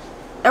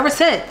ever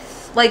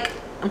since. Like,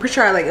 I'm pretty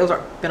sure it was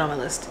been on my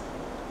list.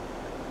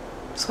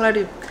 That's what I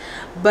do.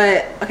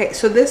 But, okay,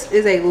 so this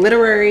is a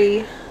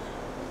literary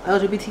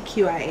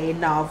LGBTQIA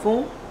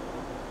novel.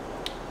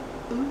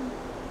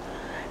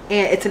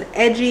 And it's an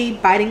edgy,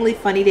 bitingly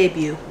funny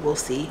debut, we'll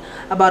see,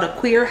 about a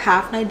queer,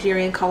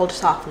 half-Nigerian college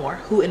sophomore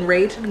who,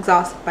 enraged and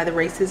exhausted by the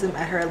racism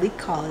at her elite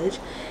college,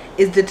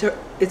 is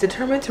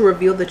determined to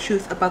reveal the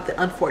truth about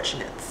the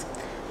unfortunates,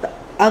 the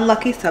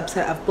unlucky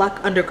subset of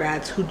black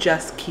undergrads who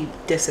just keep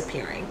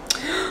disappearing.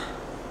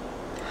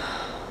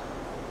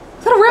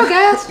 Is that a real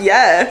gas?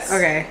 Yes.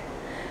 Okay.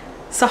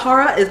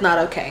 Sahara is not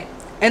okay.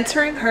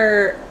 Entering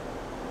her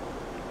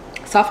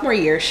sophomore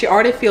year, she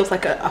already feels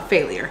like a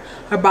failure.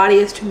 Her body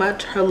is too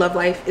much. Her love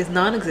life is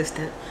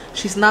non-existent.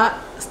 She's not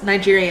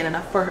Nigerian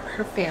enough for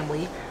her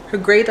family. Her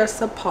grades are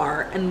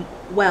subpar, and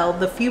well,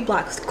 the few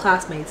black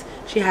classmates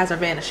she has are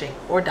vanishing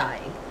or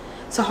dying.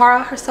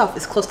 Sahara herself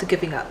is close to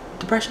giving up.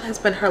 Depression has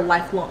been her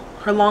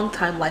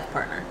long-time life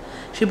partner.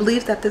 She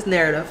believes that this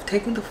narrative,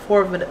 taking the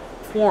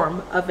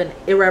form of an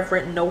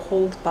irreverent,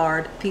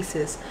 no-holds-barred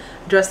thesis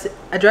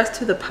addressed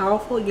to the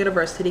powerful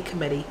university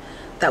committee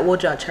that will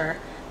judge her,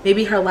 may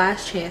be her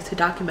last chance to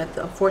document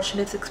the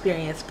unfortunate's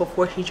experience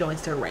before she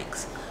joins their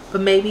ranks.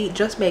 But maybe,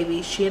 just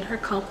maybe, she and her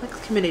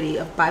complex community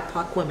of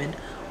BIPOC women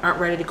aren't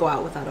ready to go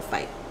out without a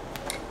fight.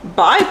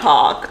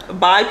 BIPOC?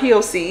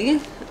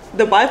 BIPOC?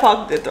 The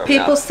BIPOC did throw me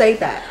People off. say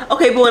that.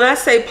 Okay, but when I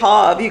say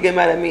POV, you get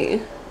mad at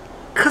me.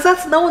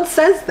 Because no one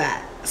says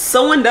that.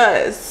 Someone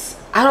does.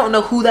 I don't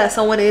know who that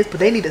someone is, but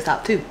they need to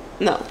stop too.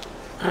 No.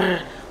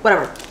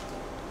 Whatever.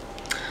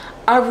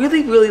 I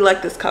really, really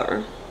like this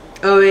cover.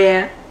 Oh,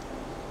 yeah.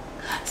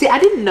 See, I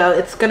didn't know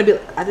it's gonna be.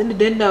 I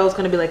didn't know it was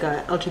gonna be like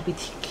a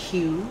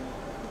LGBTQ.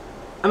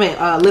 I mean,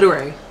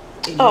 literary.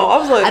 Oh, I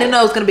was like, I didn't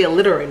know it was gonna be a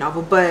literary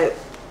novel, but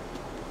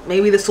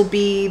maybe this will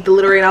be the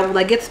literary novel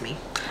that gets me.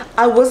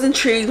 I was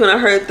intrigued when I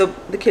heard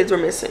the kids were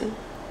missing.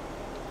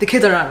 The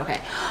kids are not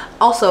okay.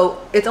 Also,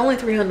 it's only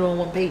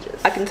 301 pages.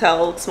 I can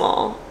tell it's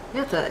small.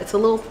 Yeah, it's a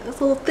little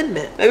thin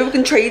bit. Maybe we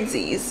can trade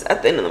these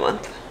at the end of the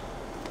month.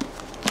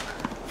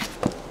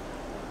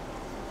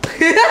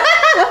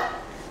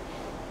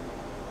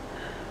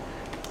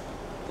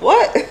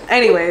 What?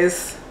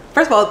 Anyways,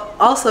 first of all,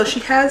 also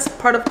she has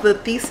part of the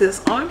thesis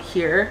on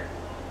here,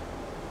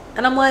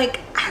 and I'm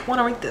like, I want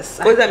to read this.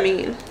 What does that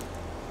mean?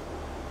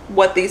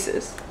 What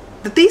thesis?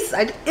 The thesis,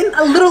 I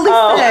literally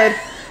said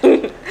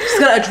she's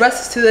gonna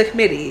address this to the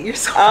committee. You're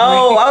so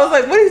I was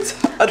like, what is?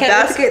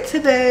 Can't wait to get to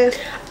this.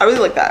 I really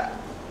like that.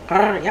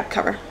 Yep.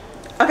 Cover.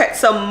 Okay,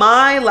 so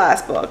my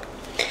last book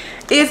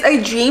is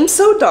A Dream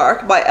So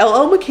Dark by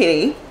L.L.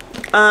 McKinney.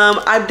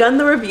 I've done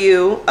the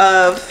review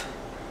of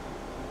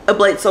A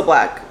Blade So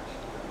Black.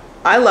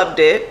 I loved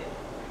it.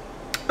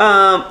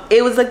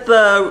 It was like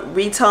the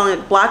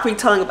black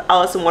retelling of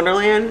Alice in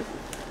Wonderland.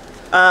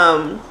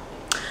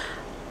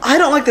 I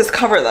don't like this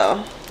cover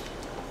though.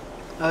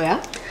 Oh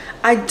yeah?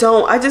 I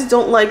just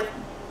don't like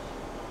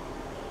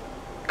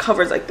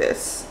covers like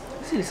this.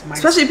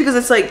 Especially because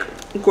it's like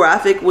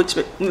graphic, which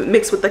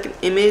mixed with like an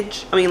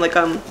image. I mean, like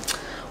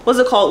what's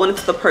it called when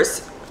it's the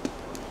person?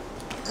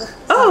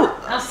 Oh,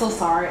 I'm so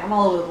sorry. I'm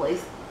all over the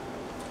place.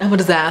 I'm a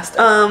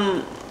disaster.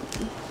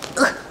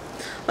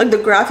 Like the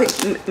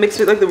graphic mixed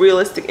with like the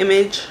realistic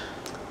image.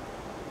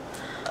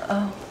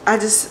 Oh, I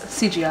just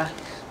CGI.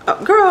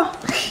 Girl,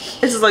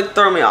 it's just like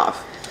throwing me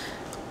off.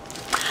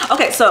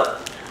 Okay, so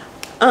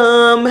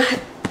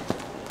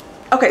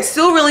okay,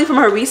 still reeling from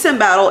her recent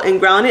battle and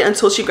grounded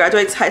until she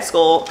graduates high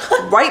school,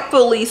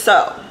 rightfully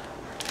so.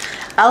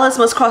 Alice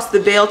must cross the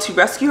veil to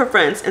rescue her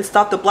friends and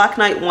stop the Black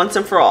Knight once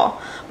and for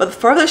all. But the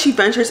further she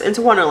ventures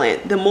into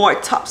Wonderland, the more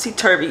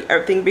topsy-turvy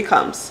everything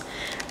becomes.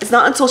 It's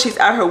not until she's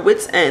at her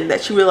wit's end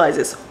that she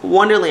realizes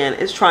Wonderland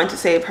is trying to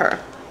save her.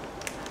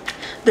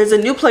 There's a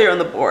new player on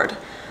the board.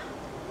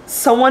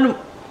 Someone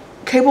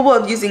capable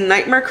of using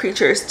nightmare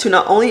creatures to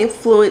not only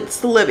influence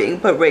the living,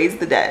 but raise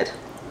the dead.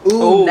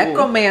 Ooh,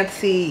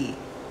 necromancy.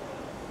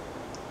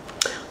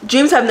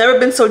 Dreams have never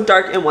been so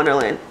dark in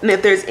Wonderland, and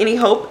if there's any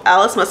hope,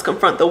 Alice must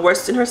confront the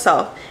worst in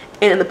herself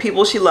and in the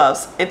people she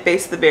loves and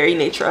face the very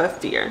nature of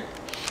fear.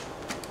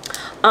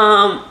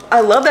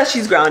 I love that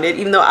she's grounded,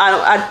 even though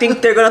I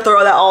think they're gonna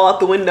throw that all out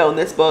the window in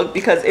this book,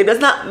 because it does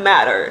not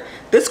matter.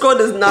 This girl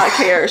does not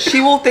care.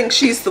 She will think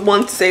she's the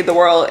one to save the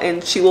world,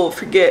 and she will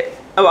forget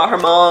about her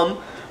mom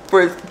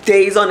for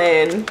days on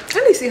end. How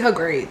do you see her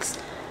grades?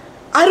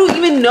 I don't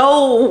even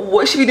know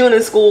what she be doing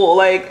in school.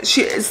 Like,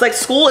 it's like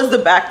school is the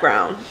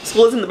background.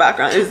 School is in the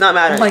background. It does not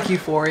matter. Like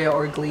Euphoria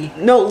or Glee.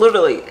 No,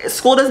 literally,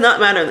 school does not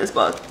matter in this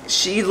book.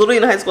 She's literally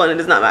in high school and it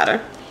does not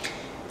matter.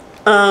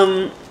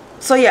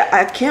 So yeah,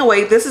 I can't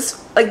wait. This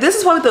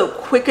is probably the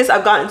quickest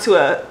I've gotten to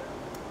a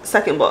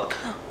second book.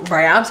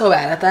 Right, I'm so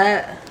bad at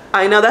that.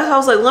 I know, that's how I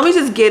was like, let me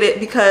just get it,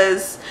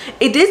 because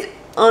it did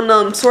on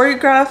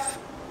Storygraph,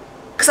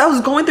 because I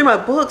was going through my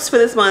books for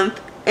this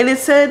month and it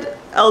said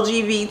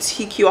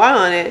LGBTQI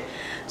on it.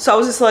 So I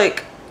was just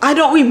like, I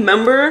don't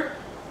remember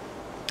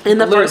in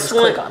the first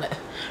one. Click on it.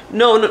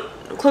 No,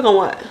 click on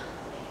what?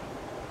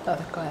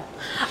 Oh, go ahead.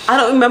 I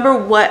don't remember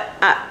what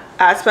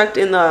aspect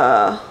in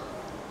the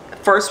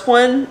first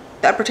one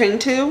that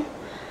pertained to.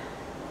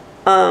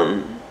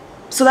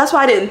 So that's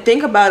why I didn't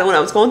think about it when I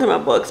was going through my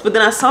books. But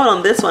then I saw it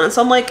on this one, and so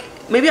I'm like,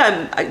 maybe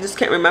I just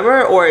can't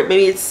remember, or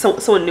maybe it's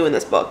someone new in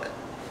this book.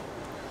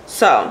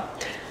 So,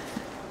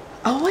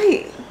 oh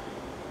wait,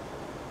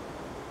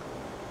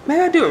 maybe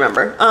I do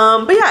remember.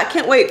 But yeah, I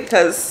can't wait,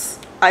 because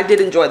I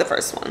did enjoy the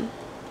first one.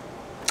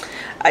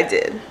 I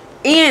did.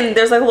 And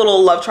there's like a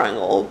little love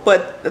triangle,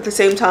 but at the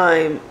same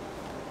time,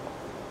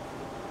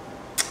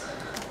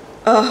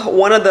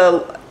 one of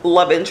the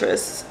love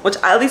interests, which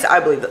at least I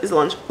believe is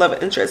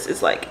love interest,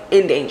 is like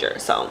in danger.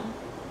 So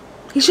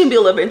he shouldn't be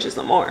a love interest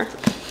no more.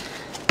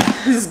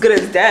 He's as good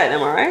as dead,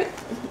 am I right?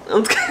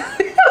 I'm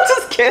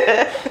just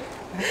kidding.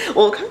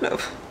 Well, kind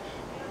of.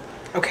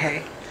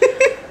 Okay.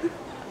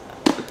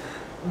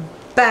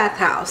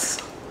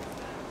 Bathhouse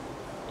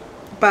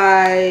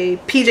by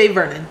P.J.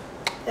 Vernon.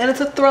 And it's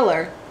a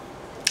thriller.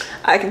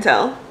 I can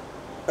tell.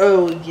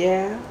 Oh,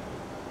 yeah.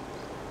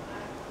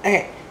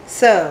 Okay,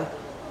 so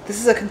this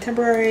is a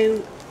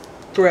contemporary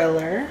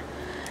thriller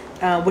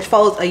which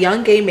follows a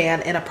young gay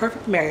man in a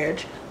perfect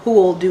marriage who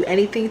will do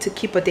anything to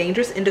keep a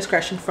dangerous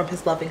indiscretion from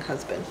his loving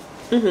husband.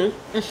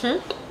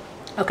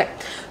 Okay,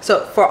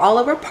 so for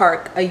Oliver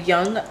Park, a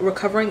young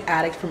recovering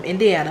addict from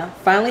Indiana,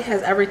 finally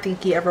has everything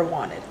he ever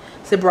wanted: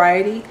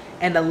 sobriety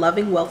and a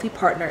loving, wealthy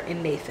partner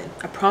in Nathan,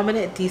 a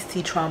prominent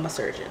DC trauma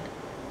surgeon.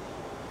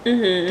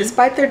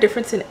 Despite their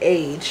difference in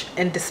age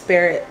and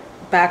disparate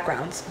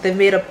backgrounds, they've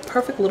made a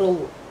perfect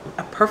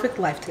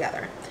life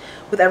together.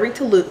 With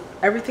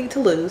everything to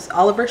lose,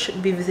 Oliver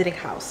shouldn't be visiting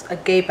Haus, a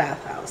gay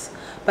bathhouse,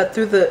 but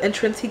through the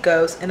entrance he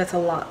goes, and it's a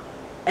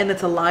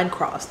line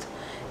crossed.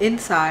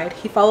 Inside,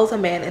 he follows a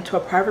man into a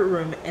private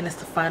room, and it's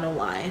the final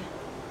line.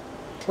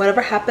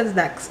 Whatever happens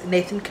next,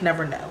 Nathan can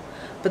never know.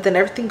 But then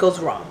everything goes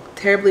wrong,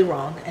 terribly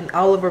wrong, and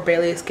Oliver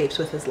barely escapes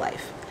with his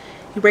life.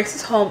 He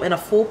races home in a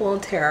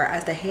full-blown terror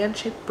as the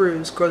hand-shaped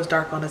bruise grows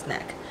dark on his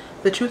neck.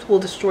 The truth will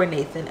destroy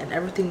Nathan and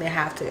everything they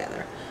have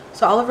together.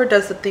 So Oliver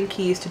does the thing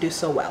he used to do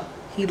so well.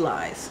 He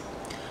lies.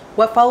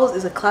 What follows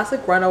is a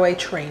classic runaway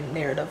train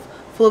narrative,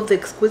 full of the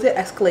exquisite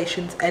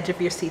escalations,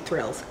 edge-of-your-seat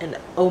thrills, and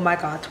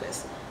oh-my-god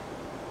twists.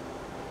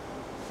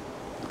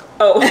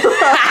 Oh,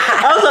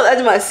 I was on the edge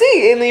of my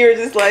seat, and then you were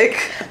just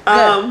like,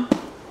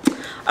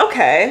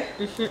 okay.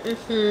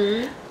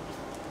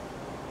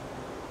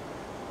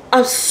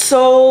 I'm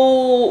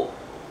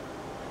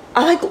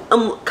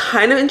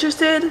kind of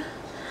interested,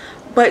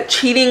 but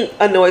cheating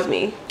annoys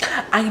me.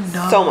 I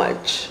know. So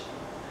much.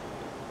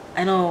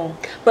 I know.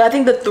 But I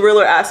think the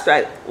thriller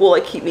aspect will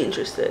like keep me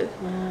interested.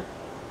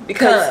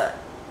 Because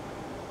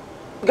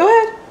go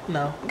ahead.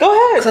 No. Go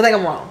ahead. Because I think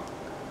I'm wrong.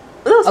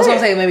 No, I was gonna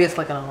say maybe it's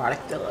like an erotic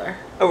thriller.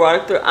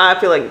 Erotic thriller? I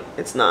feel like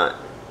it's not.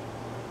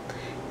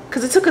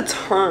 Because it took a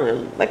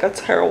turn. Like a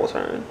terrible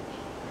turn.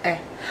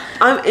 Hey.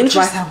 I'm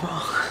interested. That's why I'm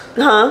wrong.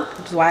 Huh?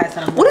 Which is why I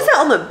said I'm wrong. What is that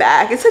on the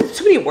back? It's like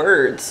too many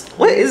words.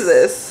 What is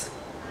this?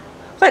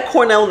 It's like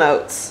Cornell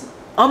notes.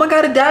 Oh my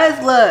god, it does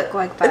look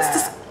like that. It's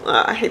just,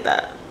 I hate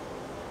that.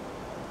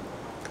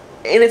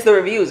 And it's the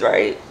reviews,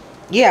 right?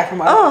 Yeah,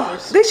 from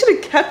others. They should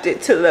have kept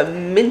it to the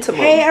minimum.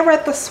 Hey, I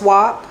read the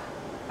swap.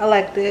 I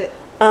liked it.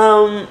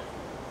 I'm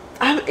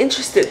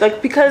interested,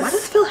 like, because why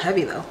does it feel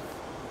heavy though?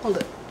 Hold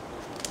it.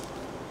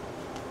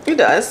 It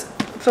does.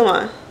 Feel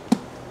mine.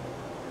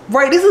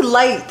 Right, this is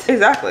light.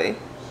 Exactly.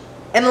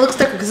 And it looks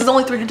thicker because it's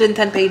only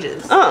 310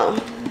 pages. Oh.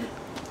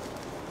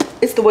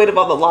 It's the weight of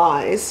all the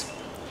lies.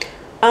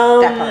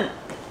 That part.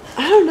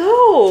 I don't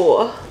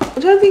know.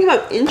 I'm trying to think if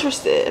I'm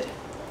interested.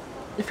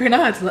 If you're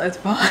not, it's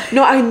fine.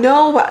 No, I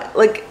know, but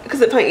like,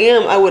 because if I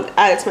am, I would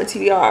add it to my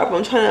TBR. But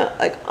I'm trying to,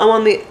 like, I'm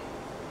on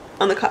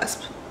the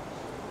cusp.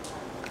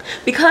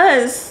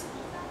 Because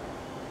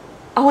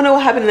I want to know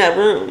what happened in that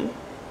room.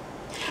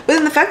 But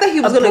then the fact that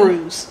he was gonna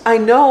bruise. I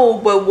know,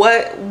 but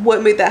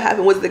what made that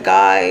happen? Was the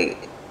guy?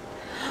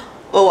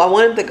 Oh, I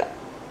wanted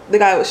the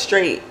guy was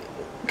straight.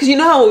 Cause you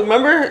know how,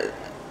 remember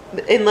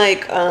in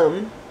like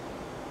oh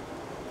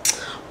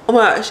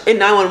my gosh, in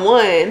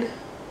 911,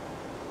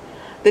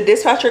 the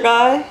dispatcher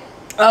guy.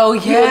 Oh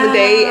yeah. He was a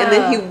date, and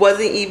then he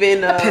wasn't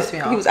even. That pissed me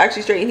off. He was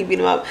actually straight, and he beat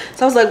him up.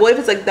 So I was like, what if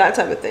it's like that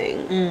type of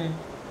thing?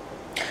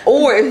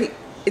 Or if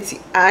it's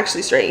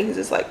actually straight, and he's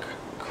just like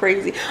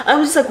crazy. I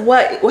was just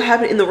like, what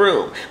happened in the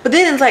room? But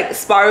then it's like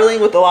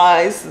spiraling with the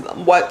lies.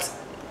 What?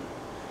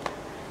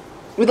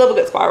 We love a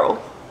good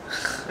spiral.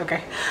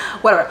 Okay,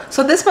 whatever.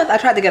 So this month I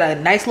tried to get a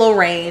nice little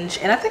range,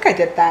 and I think I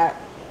did that.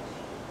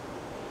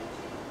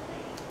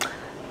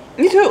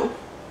 Me too.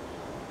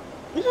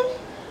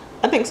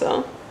 I think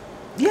so.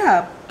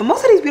 Yeah, but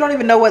most of these we don't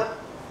even know what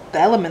the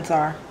elements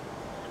are.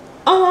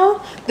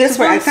 This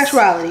For one's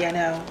sexuality, I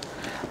know.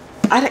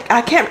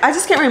 I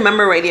just can't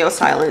remember Radio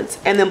Silence,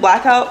 and then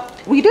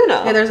Blackout. We do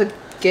know. Yeah, there's a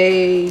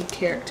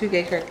two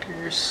gay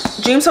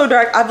characters. Dream So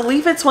Dark. I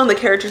believe it's one of the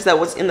characters that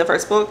was in the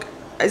first book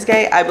is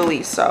gay. I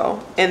believe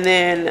so. And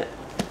then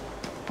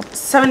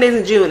 7 Days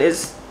in June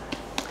is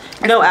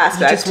no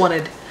aspect. You just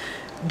wanted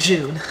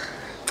June.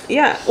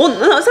 Yeah. Well,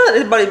 no, it's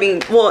not about it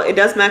being. Well, it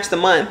does match the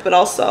month, but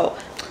also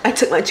I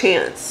took my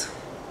chance.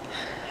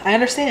 I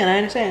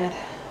understand.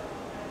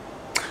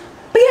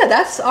 But yeah,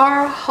 that's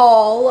our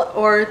haul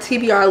or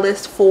TBR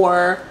list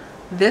for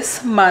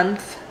this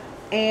month,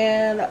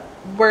 and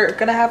we're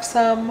gonna have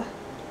some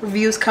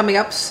reviews coming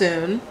up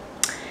soon.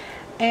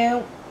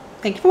 And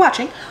thank you for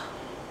watching.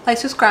 Like,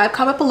 subscribe,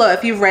 comment below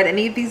if you've read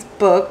any of these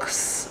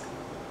books.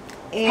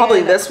 And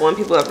Probably this one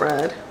people have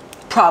read.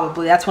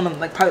 Probably that's one of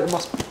like probably the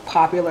most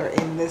popular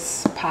in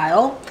this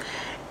pile.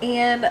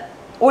 And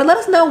or let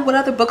us know what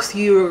other books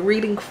you're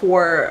reading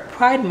for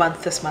Pride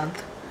Month this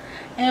month.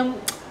 And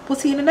we'll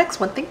see you in the next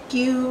one. Thank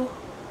you.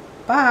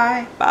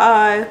 Bye.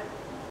 Bye.